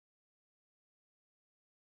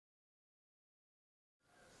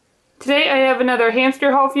Today I have another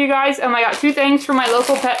hamster haul for you guys. I got two things from my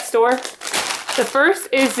local pet store. The first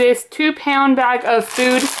is this 2-pound bag of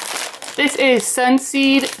food. This is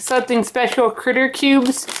Sunseed Something Special Critter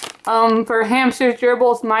Cubes for hamsters,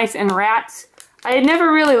 gerbils, mice, and rats. I had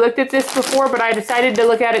never really looked at this before, but I decided to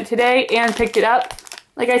look at it today and picked it up.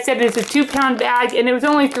 Like I said, it's a 2-pound bag and it was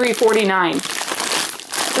only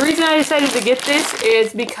 $3.49. The reason I decided to get this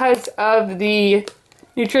is because of the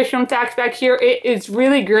nutritional facts back here. It is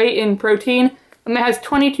really great in protein. It has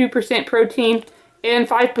 22% protein and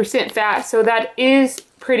 5% fat, so that is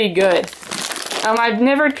pretty good. I've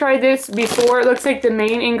never tried this before. It looks like the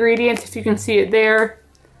main ingredients, if you can see it there,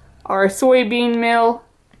 are soybean meal,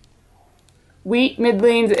 wheat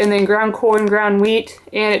middlings, and then ground corn, ground wheat,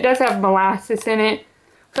 and it does have molasses in it.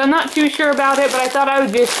 So I'm not too sure about it, but I thought I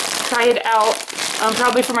would just try it out,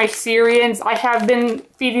 probably for my Syrians. I have been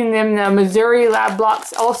feeding them the Missouri lab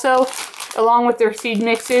blocks also, along with their seed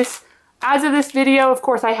mixes. As of this video, of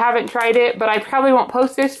course, I haven't tried it, but I probably won't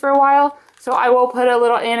post this for a while, so I will put a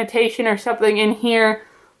little annotation or something in here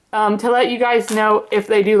to let you guys know if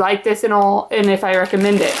they do like this and all, and if I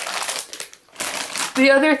recommend it. The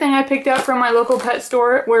other thing I picked up from my local pet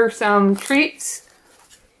store were some treats.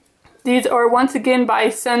 These are once again by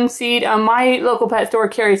Sunseed. My local pet store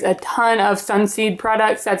carries a ton of Sunseed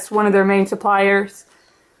products. That's one of their main suppliers.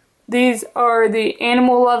 These are the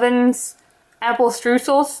Animal Lovin's apple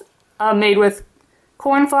streusels made with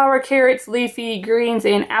corn flour, carrots, leafy greens,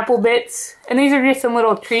 and apple bits. And these are just some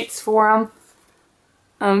little treats for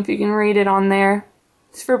them. If you can read it on there.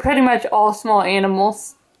 It's for pretty much all small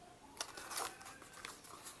animals.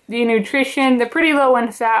 The nutrition, they're pretty low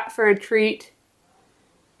in fat for a treat.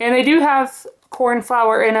 And they do have corn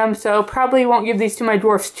flour in them, so probably won't give these to my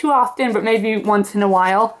dwarfs too often, but maybe once in a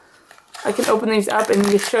while. I can open these up and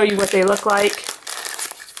just show you what they look like.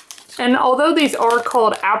 And although these are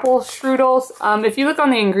called apple strudels, if you look on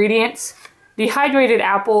the ingredients, dehydrated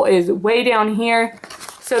apple is way down here.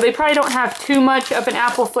 So they probably don't have too much of an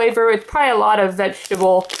apple flavor. It's probably a lot of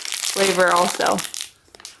vegetable flavor also.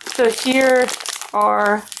 So here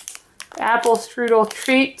are the apple strudel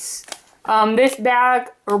treats. This bag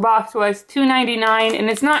or box was $2.99 and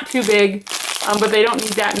it's not too big, but they don't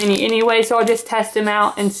need that many anyway, so I'll just test them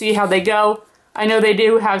out and see how they go. I know they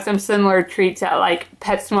do have some similar treats at like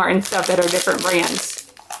PetSmart and stuff that are different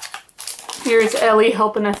brands. Here's Ellie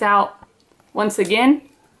helping us out once again.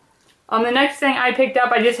 The next thing I picked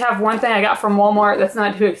up, I just have one thing I got from Walmart that's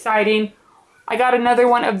not too exciting. I got another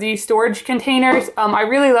one of these storage containers. I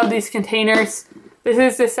really love these containers. This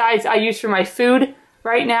is the size I use for my food.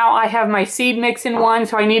 Right now I have my seed mix in one,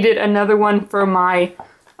 so I needed another one for my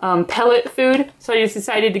pellet food. So I just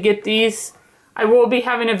decided to get these. I will be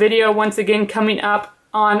having a video once again coming up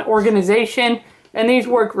on organization, and these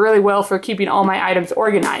work really well for keeping all my items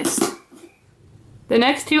organized. The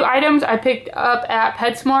next two items I picked up at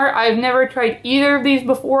PetSmart. I've never tried either of these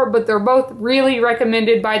before, but they're both really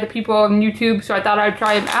recommended by the people on YouTube, so I thought I'd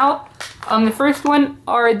try them out. The first one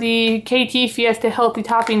are the KT Fiesta Healthy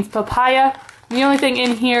Toppings Papaya. The only thing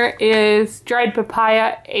in here is dried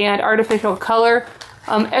papaya and artificial color.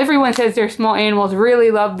 Everyone says their small animals really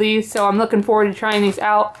love these, so I'm looking forward to trying these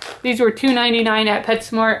out. These were $2.99 at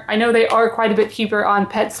PetSmart. I know they are quite a bit cheaper on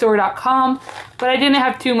petstore.com, but I didn't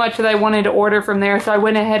have too much that I wanted to order from there, so I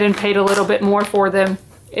went ahead and paid a little bit more for them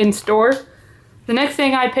in store. The next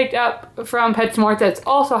thing I picked up from PetSmart that's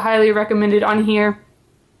also highly recommended on here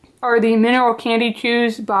are the Mineral Candy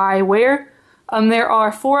Chews by Ware. There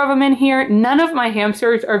are 4 of them in here. None of my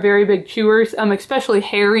hamsters are very big chewers, especially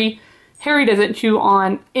Harry. Harry doesn't chew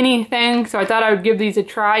on anything, so I thought I would give these a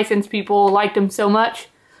try since people liked them so much.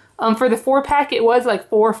 For the 4-pack, it was like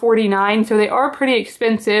 $4.49, so they are pretty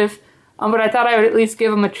expensive, but I thought I would at least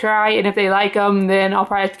give them a try, and if they like them, then I'll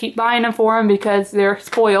probably have to keep buying them for them because they're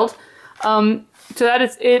spoiled. So that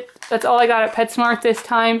is it. That's all I got at PetSmart this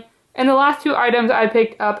time. And the last two items I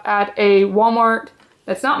picked up at a Walmart.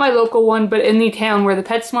 That's not my local one, but in the town where the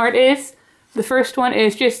PetSmart is. The first one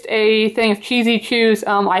is just a thing of cheesy chews.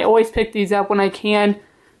 I always pick these up when I can.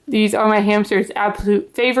 These are my hamster's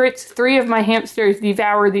absolute favorites. 3 of my hamsters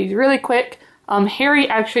devour these really quick. Harry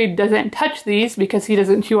actually doesn't touch these because he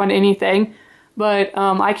doesn't chew on anything. But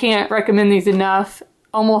I can't recommend these enough.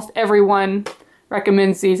 Almost everyone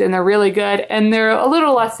recommends these and they're really good. And they're a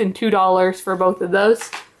little less than $2 for both of those.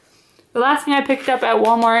 The last thing I picked up at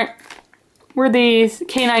Walmart were these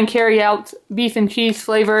canine carry-out beef and cheese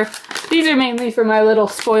flavor. These are mainly for my little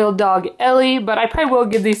spoiled dog Ellie, but I probably will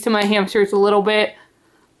give these to my hamsters a little bit.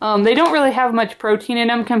 They don't really have much protein in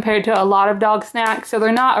them compared to a lot of dog snacks, so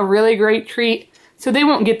they're not a really great treat. So they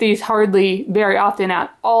won't get these hardly very often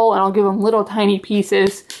at all, and I'll give them little tiny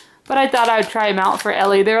pieces. But I thought I would try them out for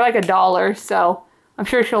Ellie. They're like $1, so I'm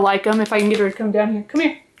sure she'll like them if I can get her to come down here. Come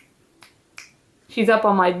here. She's up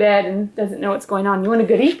on my bed and doesn't know what's going on. You want a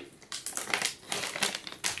goodie?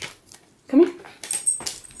 Come here.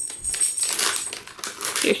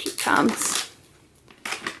 Here she comes.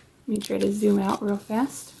 Let me try to zoom out real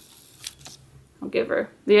fast. I'll give her,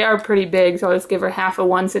 they are pretty big, so I'll just give her half of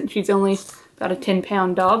one since she's only about a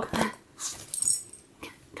 10-pound dog.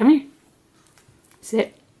 Come here.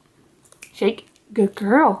 Sit. Shake. Good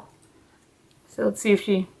girl. So let's see if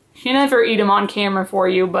she never eat them on camera for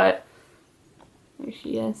you, but there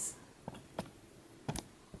she is.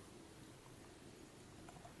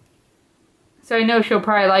 So I know she'll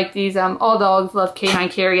probably like these. All dogs love canine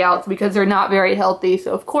carryouts because they're not very healthy,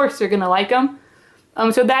 so of course they're gonna like them.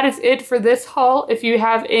 So that is it for this haul. If you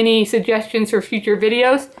have any suggestions for future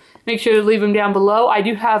videos, make sure to leave them down below. I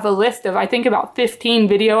do have a list of, I think, about 15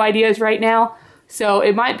 video ideas right now. So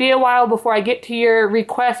it might be a while before I get to your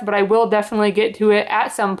request, but I will definitely get to it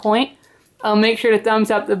at some point. Make sure to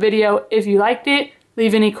thumbs up the video if you liked it.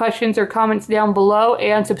 Leave any questions or comments down below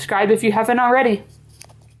and subscribe if you haven't already.